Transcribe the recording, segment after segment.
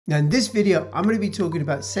Now in this video, I'm going to be talking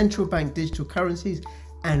about central bank digital currencies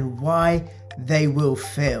and why they will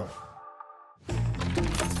fail.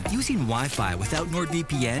 Using Wi-Fi without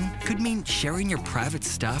NordVPN could mean sharing your private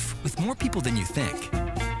stuff with more people than you think.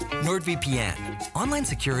 NordVPN. Online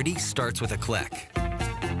security starts with a click.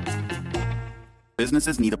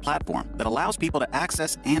 Businesses need a platform that allows people to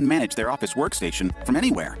access and manage their office workstation from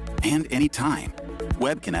anywhere and anytime.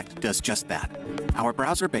 WebConnect does just that. Our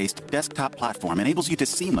browser-based desktop platform enables you to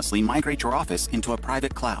seamlessly migrate your office into a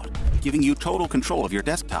private cloud, giving you total control of your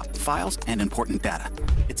desktop, files, and important data.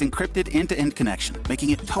 It's encrypted end-to-end connection, making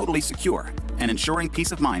it totally secure and ensuring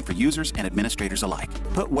peace of mind for users and administrators alike.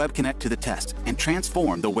 Put WebConnect to the test and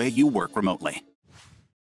transform the way you work remotely.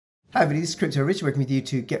 Hi everybody, this is Crypto Rich, working with you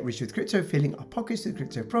to get rich with crypto, filling our pockets with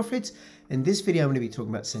crypto profits. In this video, I'm going to be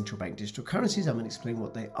talking about central bank digital currencies. I'm going to explain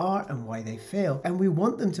what they are and why they fail. And we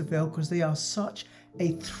want them to fail because they are such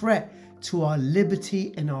a threat to our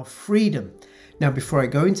liberty and our freedom. Now, before I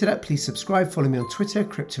go into that, please subscribe, follow me on Twitter,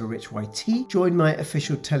 CryptoRichYT. Join my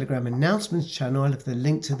official Telegram announcements channel. I'll have the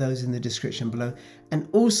link to those in the description below. And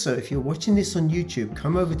also, if you're watching this on YouTube,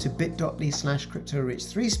 come over to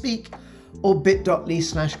bit.ly/CryptoRich3Speak or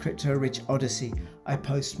bit.ly/CryptoRichOdyssey. I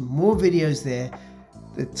post more videos there,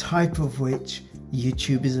 the type of which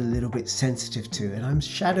YouTube is a little bit sensitive to, and I'm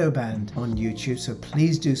shadow banned on YouTube, so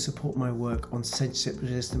please do support my work on censorship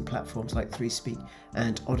resistant platforms like 3Speak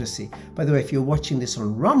and Odyssey. By the way, if you're watching this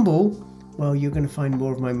on Rumble, well, you're going to find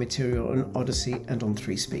more of my material on Odyssey and on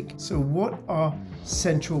 3Speak. So what are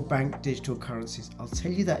central bank digital currencies? I'll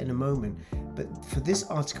tell you that in a moment, but for this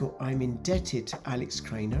article, I'm indebted to Alex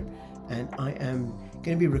Craner, and I am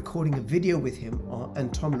going to be recording a video with him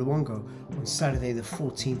and Tom Luongo on Saturday the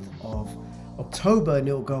 14th of October, and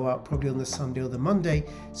it'll go out probably on the Sunday or the Monday,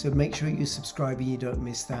 so make sure you subscribe and you don't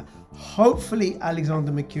miss that. Hopefully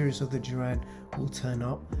Alexander Mercurius of the Duran will turn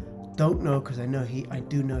up. Don't know, because I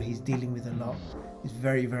do know he's dealing with a lot. He's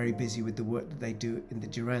very, very busy with the work that they do in the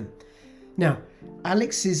Duran. Now,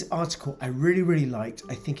 Alex's article I really liked.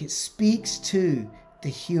 I think it speaks to the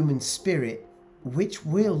human spirit, which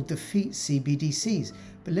will defeat CBDCs.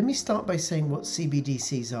 But let me start by saying what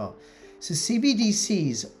CBDCs are. So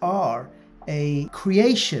CBDCs are a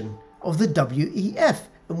creation of the WEF.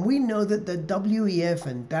 And we know that the WEF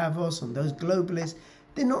and Davos and those globalists,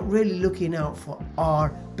 they're not really looking out for our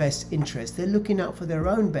best interests. They're looking out for their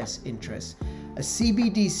own best interests. A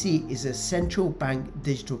CBDC is a central bank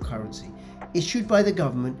digital currency issued by the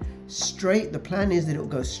government. The plan is that it will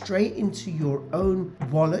go straight into your own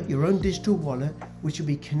wallet, your own digital wallet, which will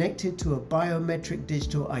be connected to a biometric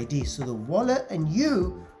digital ID. So the wallet and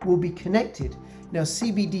you will be connected. Now,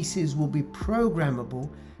 CBDCs will be programmable,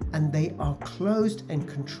 and they are closed and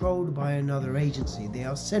controlled by another agency. They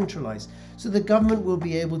are centralized. So the government will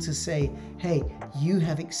be able to say, hey, you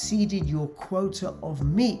have exceeded your quota of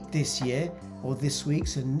meat this year or this week,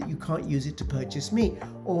 so you can't use it to purchase meat,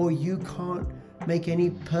 or you can't make any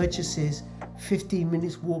purchases 15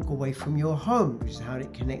 minutes walk away from your home, which is how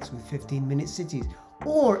it connects with 15-minute cities.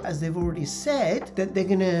 Or, as they've already said, that they're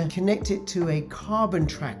going to connect it to a carbon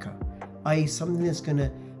tracker, i.e. something that's going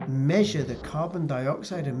to measure the carbon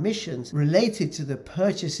dioxide emissions related to the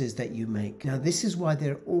purchases that you make. Now, this is why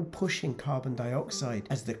they're all pushing carbon dioxide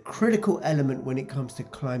as the critical element when it comes to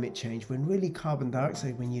climate change, when really carbon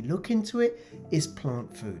dioxide, when you look into it, is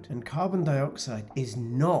plant food. And carbon dioxide is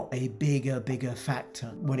not a bigger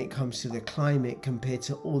factor when it comes to the climate compared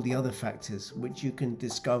to all the other factors, which you can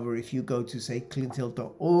discover if you go to, say,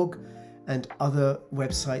 clinthill.org and other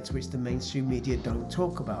websites which the mainstream media don't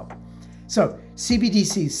talk about. So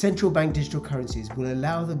CBDCs, central bank digital currencies, will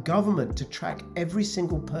allow the government to track every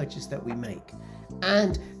single purchase that we make,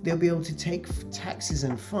 and they'll be able to take taxes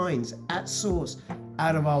and fines at source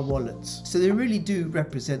out of our wallets. So they really do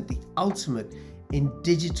represent the ultimate in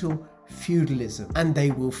digital feudalism, and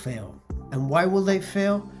they will fail. And why will they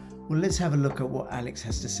fail? Well, let's have a look at what Alex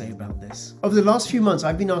has to say about this. Over the last few months,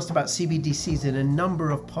 I've been asked about CBDCs in a number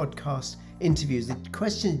of podcast interviews. The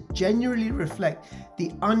questions generally reflect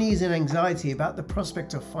the unease and anxiety about the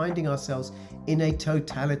prospect of finding ourselves in a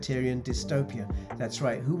totalitarian dystopia. That's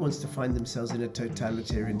right, who wants to find themselves in a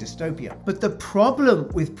totalitarian dystopia? But the problem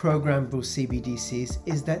with programmable CBDCs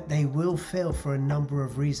is that they will fail for a number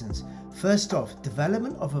of reasons. First off,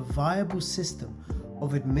 development of a viable system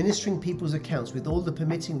of administering people's accounts with all the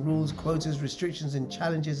permitting rules, quotas, restrictions, and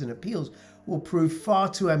challenges and appeals will prove far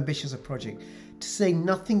too ambitious a project, to say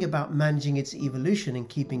nothing about managing its evolution and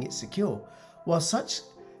keeping it secure. While such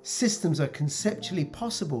systems are conceptually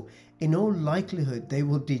possible, in all likelihood they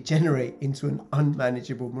will degenerate into an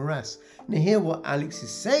unmanageable morass. Now, here what Alex is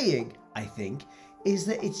saying, I think, is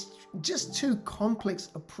that it's just too complex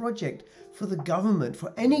a project for the government,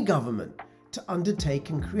 for any government, to undertake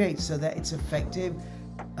and create, so that it's effective,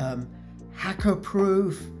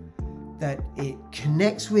 hacker-proof, that it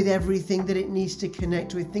connects with everything that it needs to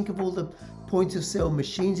connect with. Think of all the point-of-sale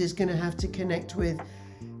machines it's going to have to connect with.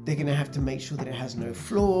 They're going to have to make sure that it has no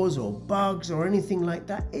flaws or bugs or anything like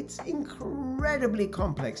that. It's incredibly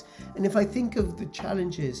complex. And if I think of the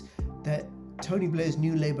challenges that Tony Blair's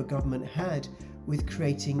new Labour government had with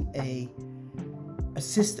creating a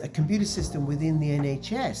computer system within the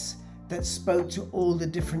NHS that spoke to all the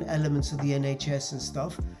different elements of the NHS and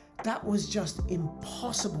stuff, that was just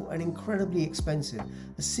impossible and incredibly expensive.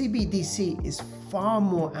 The CBDC is far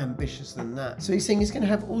more ambitious than that. So he's saying it's going to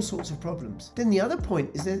have all sorts of problems. Then the other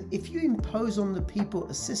point is that if you impose on the people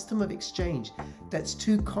a system of exchange that's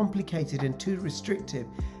too complicated and too restrictive,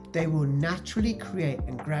 they will naturally create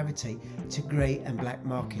and gravitate to grey and black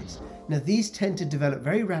markets. Now, these tend to develop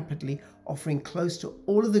very rapidly, offering close to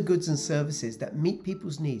all of the goods and services that meet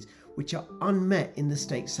people's needs, which are unmet in the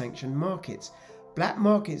state-sanctioned markets. Black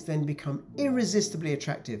markets then become irresistibly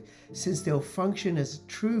attractive, since they'll function as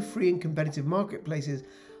true, free and competitive marketplaces,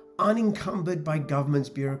 unencumbered by government's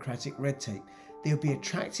bureaucratic red tape. They'll be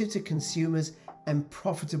attractive to consumers and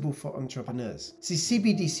profitable for entrepreneurs. See,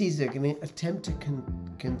 CBDCs are going to attempt to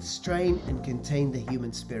constrain and contain the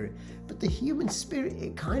human spirit. But the human spirit,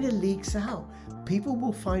 it kind of leaks out. People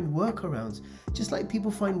will find workarounds, just like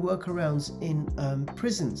people find workarounds in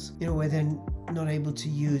prisons, where they're not able to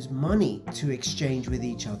use money to exchange with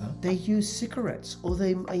each other. They use cigarettes, or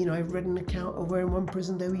I read an account of where in one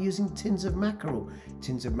prison they were using tins of mackerel.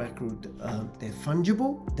 Tins of mackerel, they're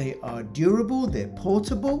fungible, they are durable, they're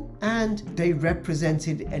portable, and they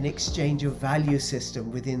represented an exchange of value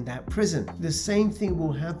system within that prison. The same thing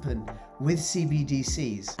will happen with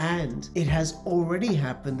CBDCs, and it has already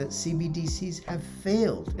happened that CBDCs have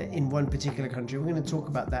failed in one particular country. We're going to talk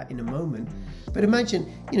about that in a moment. But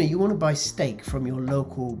imagine, you want to buy steak from your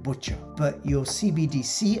local butcher, but your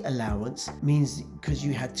CBDC allowance means because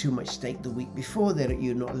you had too much steak the week before that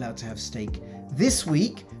you're not allowed to have steak this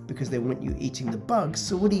week because they want you eating the bugs.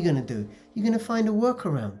 So what are you going to do? You're going to find a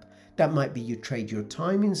workaround. That might be you trade your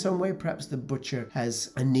time in some way. Perhaps the butcher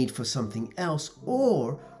has a need for something else,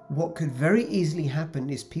 or what could very easily happen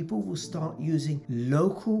is people will start using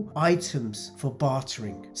local items for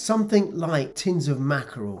bartering. Something like tins of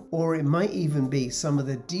mackerel, or it might even be some of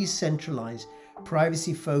the decentralized,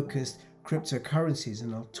 privacy-focused cryptocurrencies,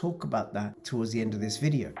 and I'll talk about that towards the end of this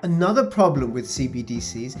video. Another problem with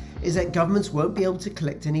CBDCs is that governments won't be able to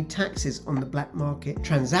collect any taxes on the black market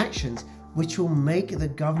transactions, which will make the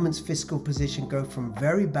government's fiscal position go from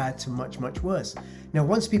very bad to much, much worse. Now,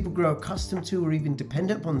 once people grow accustomed to or even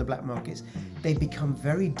dependent upon the black markets, they become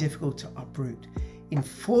very difficult to uproot.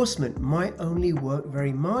 Enforcement might only work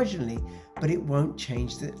very marginally, but it won't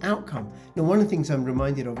change the outcome. Now, one of the things I'm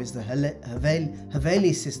reminded of is the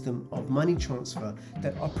Haveli system of money transfer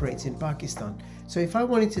that operates in Pakistan. So if I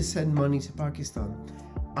wanted to send money to Pakistan,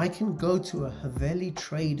 I can go to a Haveli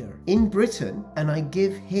trader in Britain and I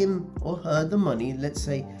give him or her the money, let's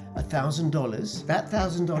say $1,000. That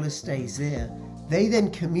 $1,000 stays there. They then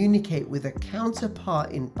communicate with a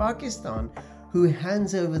counterpart in Pakistan who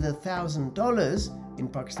hands over the $1,000 in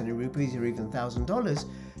Pakistani rupees or even $1,000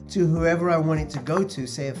 to whoever I want it to go to,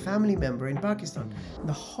 say a family member in Pakistan. And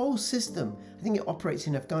the whole system, I think it operates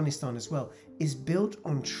in Afghanistan as well, is built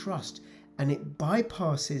on trust. And it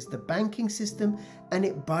bypasses the banking system and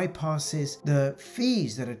it bypasses the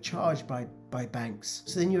fees that are charged by banks.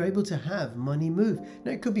 So then you're able to have money move.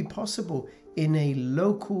 Now, it could be possible in a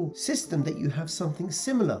local system that you have something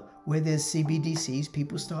similar where there's CBDCs,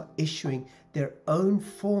 people start issuing their own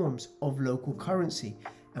forms of local currency.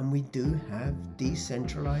 And we do have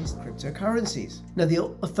decentralized cryptocurrencies. Now, the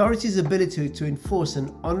authorities' ability to enforce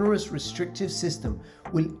an onerous, restrictive system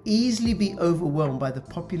will easily be overwhelmed by the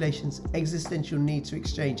population's existential need to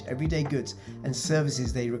exchange everyday goods and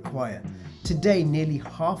services they require. Today, nearly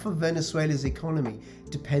half of Venezuela's economy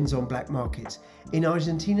depends on black markets. In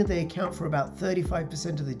Argentina, they account for about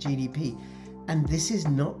 35% of the GDP. And this is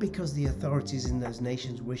not because the authorities in those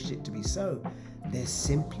nations wished it to be so. They're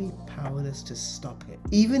simply powerless to stop it.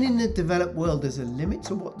 Even in the developed world, there's a limit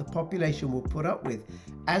to what the population will put up with,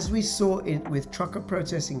 as we saw with trucker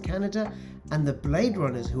protests in Canada and the Blade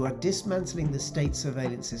Runners who are dismantling the state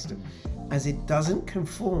surveillance system, as it doesn't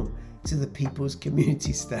conform to the people's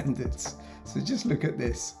community standards. So just look at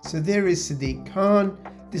this. So there is Sadiq Khan.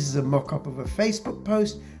 This is a mock-up of a Facebook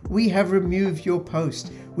post. We have removed your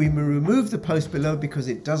post. We will remove the post below because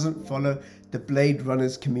it doesn't follow the Blade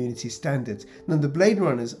Runners community standards. Now, the Blade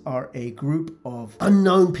Runners are a group of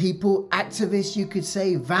unknown people, activists, you could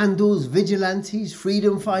say, vandals, vigilantes,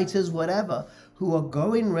 freedom fighters, whatever, who are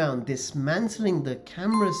going around dismantling the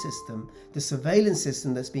camera system, the surveillance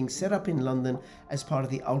system that's being set up in London as part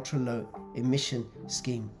of the ultra-low emission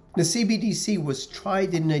scheme. The CBDC was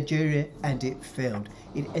tried in Nigeria and it failed.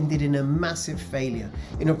 It ended in a massive failure.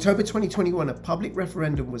 In October 2021, a public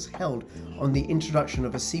referendum was held on the introduction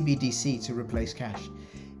of a CBDC to replace cash.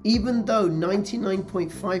 Even though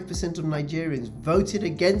 99.5% of Nigerians voted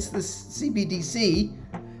against the CBDC,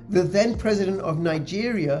 the then president of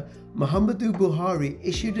Nigeria, Muhammadu Buhari,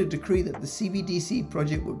 issued a decree that the CBDC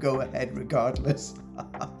project would go ahead regardless.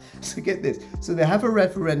 So get this. So they have a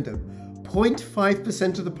referendum.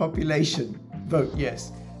 0.5% of the population vote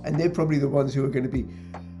yes, and they're probably the ones who are going to be,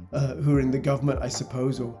 who are in the government, I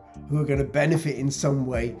suppose, or who are going to benefit in some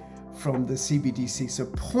way from the CBDC. So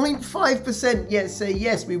 0.5% yes say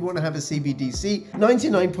yes, we want to have a CBDC.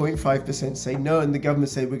 99.5% say no, and the government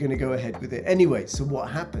say we're going to go ahead with it anyway. So what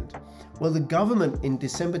happened? Well, the government in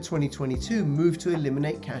December 2022 moved to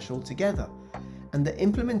eliminate cash altogether. And the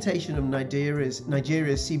implementation of Nigeria's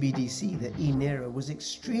CBDC, the e-Naira, was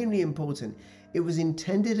extremely important. It was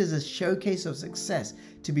intended as a showcase of success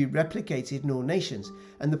to be replicated in all nations.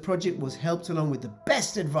 And the project was helped along with the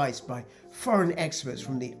best advice by foreign experts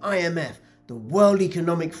from the IMF, the World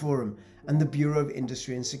Economic Forum, and the Bureau of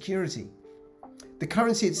Industry and Security. The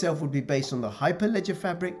currency itself would be based on the Hyperledger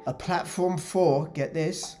fabric, a platform for, get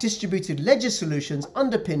this, distributed ledger solutions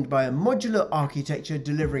underpinned by a modular architecture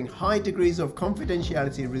delivering high degrees of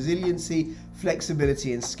confidentiality, resiliency,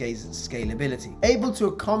 flexibility, and scalability, able to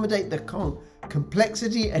accommodate the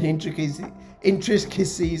complexity and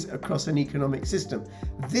intricacies across an economic system.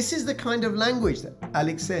 This is the kind of language that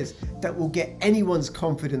Alex says that will get anyone's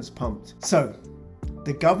confidence pumped. So,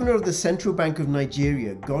 the governor of the Central Bank of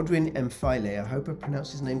Nigeria, Godwin Emefiele, I hope I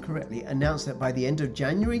pronounced his name correctly, announced that by the end of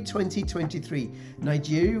January 2023,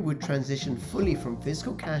 Nigeria would transition fully from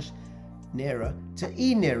physical cash, Naira, to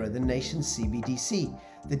e-Naira, the nation's CBDC.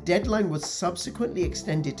 The deadline was subsequently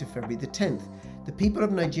extended to February the 10th. The people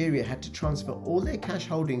of Nigeria had to transfer all their cash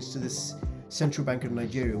holdings to the Central Bank of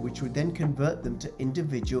Nigeria, which would then convert them to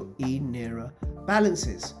individual e-Naira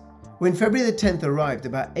balances. When February the 10th arrived,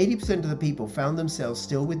 about 80% of the people found themselves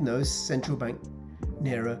still with no central bank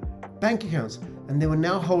Naira bank accounts, and they were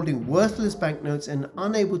now holding worthless banknotes and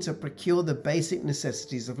unable to procure the basic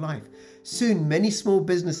necessities of life. Soon, many small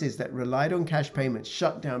businesses that relied on cash payments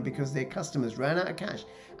shut down because their customers ran out of cash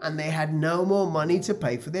and they had no more money to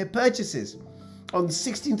pay for their purchases. On the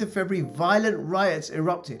 16th of February, violent riots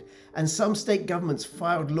erupted, and some state governments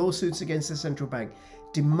filed lawsuits against the central bank,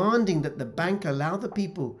 demanding that the bank allow the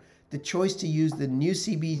people the choice to use the new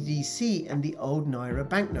CBDC and the old Naira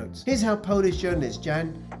banknotes. Here's how Polish journalist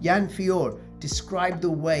Jan Fior described the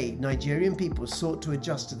way Nigerian people sought to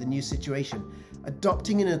adjust to the new situation,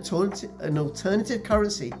 adopting an alternative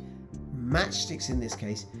currency, matchsticks in this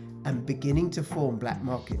case, and beginning to form black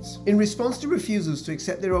markets. In response to refusals to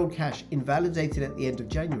accept their old cash invalidated at the end of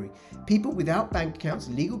January, people without bank accounts,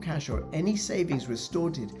 legal cash, or any savings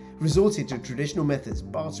resorted to traditional methods,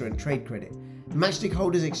 barter and trade credit. Matchstick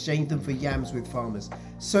holders exchanged them for yams with farmers.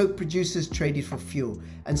 Soap producers traded for fuel,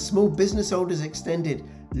 and small business owners extended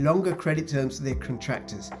longer credit terms to their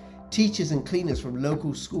contractors. Teachers and cleaners from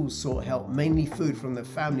local schools sought help, mainly food, from the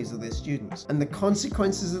families of their students. And the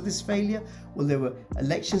consequences of this failure? Well, there were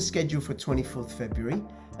elections scheduled for 24th February.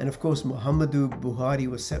 And of course, Muhammadu Buhari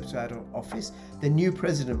was stepped out of office. The new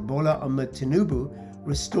president, Bola Ahmed Tinubu,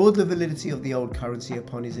 restored the validity of the old currency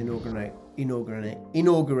upon his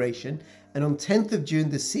inauguration. And on 10th of June,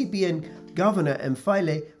 the CBN governor,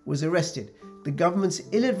 Emefiele, was arrested. The government's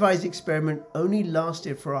ill-advised experiment only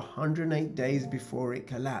lasted for 108 days before it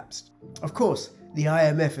collapsed. Of course, the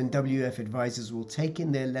IMF and WF advisors will take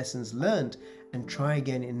in their lessons learned and try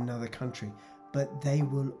again in another country, but they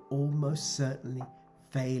will almost certainly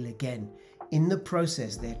fail again. In the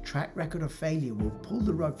process, their track record of failure will pull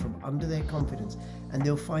the rug from under their confidence, and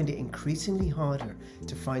they'll find it increasingly harder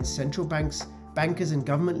to find central bankers and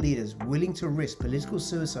government leaders willing to risk political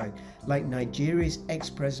suicide like Nigeria's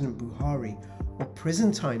ex-president Buhari, or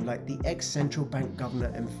prison time like the ex-central bank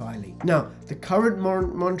governor Emefiele. Now, the current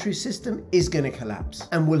monetary system is going to collapse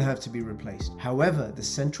and will have to be replaced. However, the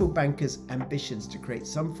central bankers' ambitions to create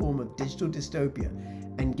some form of digital dystopia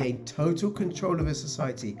and gain total control of a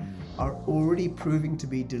society are already proving to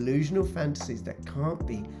be delusional fantasies that can't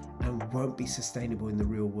be and won't be sustainable in the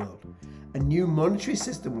real world. A new monetary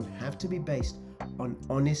system will have to be based on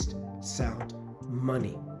honest, sound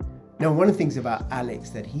money. Now, one of the things about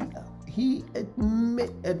Alex that he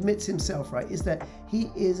admits himself, right, is that he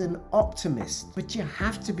is an optimist. But you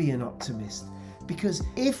have to be an optimist, because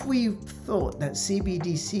if we thought that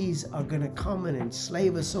CBDCs are going to come and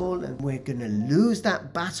enslave us all and we're going to lose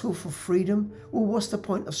that battle for freedom, well, what's the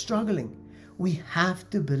point of struggling? We have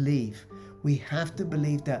to believe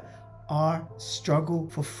that our struggle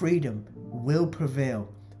for freedom will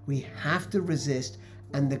prevail. We have to resist,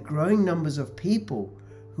 and the growing numbers of people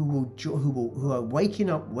who are waking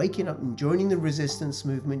up and joining the resistance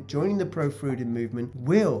movement, joining the pro-freedom movement,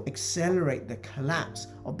 will accelerate the collapse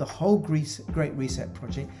of the whole Great Reset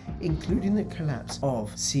project, including the collapse of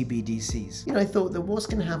CBDCs. You know, I thought that what's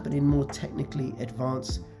going to happen in more technically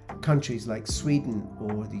advanced countries like Sweden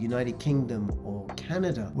or the United Kingdom or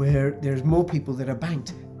Canada, where there's more people that are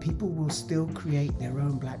banked, people will still create their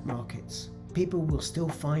own black markets. People will still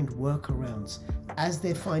find workarounds, as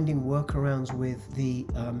they're finding workarounds with the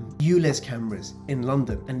ULEZ cameras in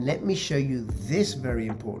London. And let me show you this very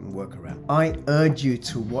important workaround. I urge you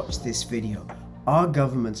to watch this video. Our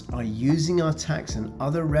governments are using our tax and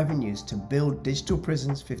other revenues to build digital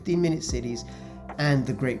prisons, 15-minute cities, and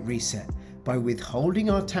the Great Reset. By withholding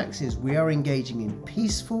our taxes, we are engaging in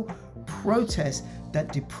peaceful protest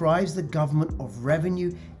that deprives the government of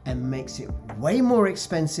revenue and makes it way more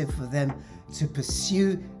expensive for them to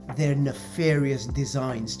pursue their nefarious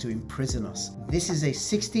designs to imprison us. This is a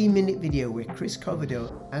 16-minute video where Chris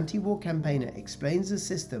Coverdale, anti-war campaigner, explains the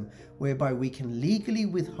system whereby we can legally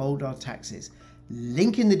withhold our taxes.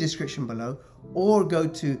 Link in the description below, or go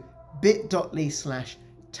to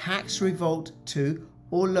bit.ly/taxrevolt2,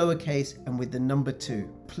 all lowercase and with the number 2.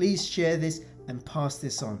 Please share this and pass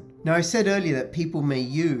this on. Now, I said earlier that people may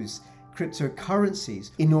use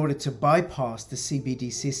cryptocurrencies in order to bypass the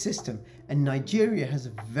CBDC system, and Nigeria has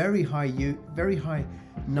a very high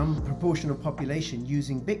proportion of population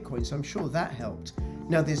using Bitcoin, so I'm sure that helped.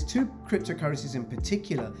 Now, there's two cryptocurrencies in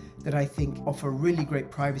particular that I think offer really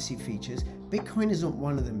great privacy features. Bitcoin isn't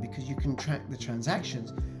one of them because you can track the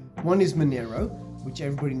transactions. One is Monero, which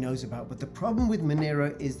everybody knows about, but the problem with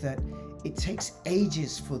Monero is that it takes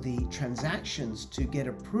ages for the transactions to get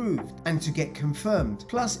approved and to get confirmed.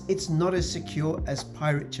 Plus, it's not as secure as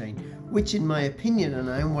Pirate Chain, which in my opinion,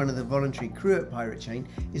 and I am one of the voluntary crew at Pirate Chain,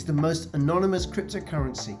 is the most anonymous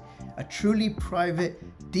cryptocurrency. A truly private,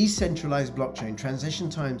 decentralized blockchain. Transaction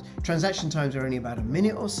times are only about a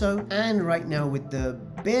minute or so, and right now with the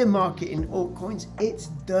bear market in altcoins, it's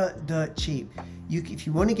dirt cheap. If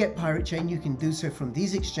you want to get Pirate Chain, you can do so from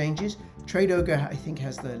these exchanges. TradeOgo, I think,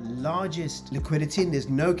 has the largest liquidity, and there's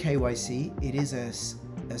no KYC. It is a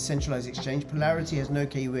centralized exchange. Polarity has no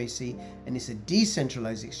KYC, and it's a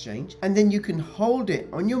decentralized exchange. And then you can hold it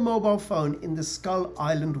on your mobile phone in the Skull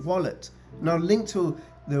Island wallet. And I'll link to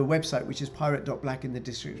the website, which is pirate.black, in the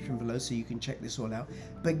description below, so you can check this all out.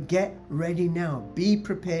 But get ready now. Be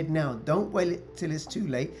prepared now. Don't wait till it's too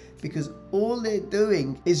late, because all they're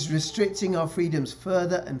doing is restricting our freedoms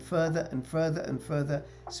further and further and further and further.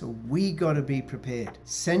 So we got to be prepared.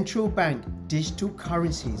 Central bank digital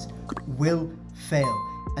currencies will fail,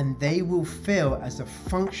 and they will fail as a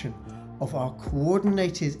function of our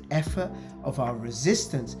coordinated effort, of our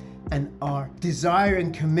resistance, and our desire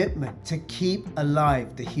and commitment to keep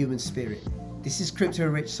alive the human spirit. This is Crypto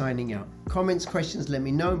Rich signing out. Comments, questions, let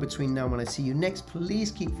me know. Between now and when I see you next,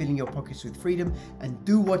 please keep filling your pockets with freedom, and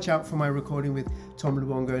do watch out for my recording with Tom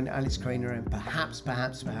Luongo and Alex Craner, and perhaps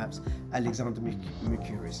Alexander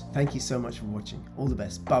Mercouris. Thank you so much for watching. All the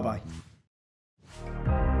best. Bye-bye.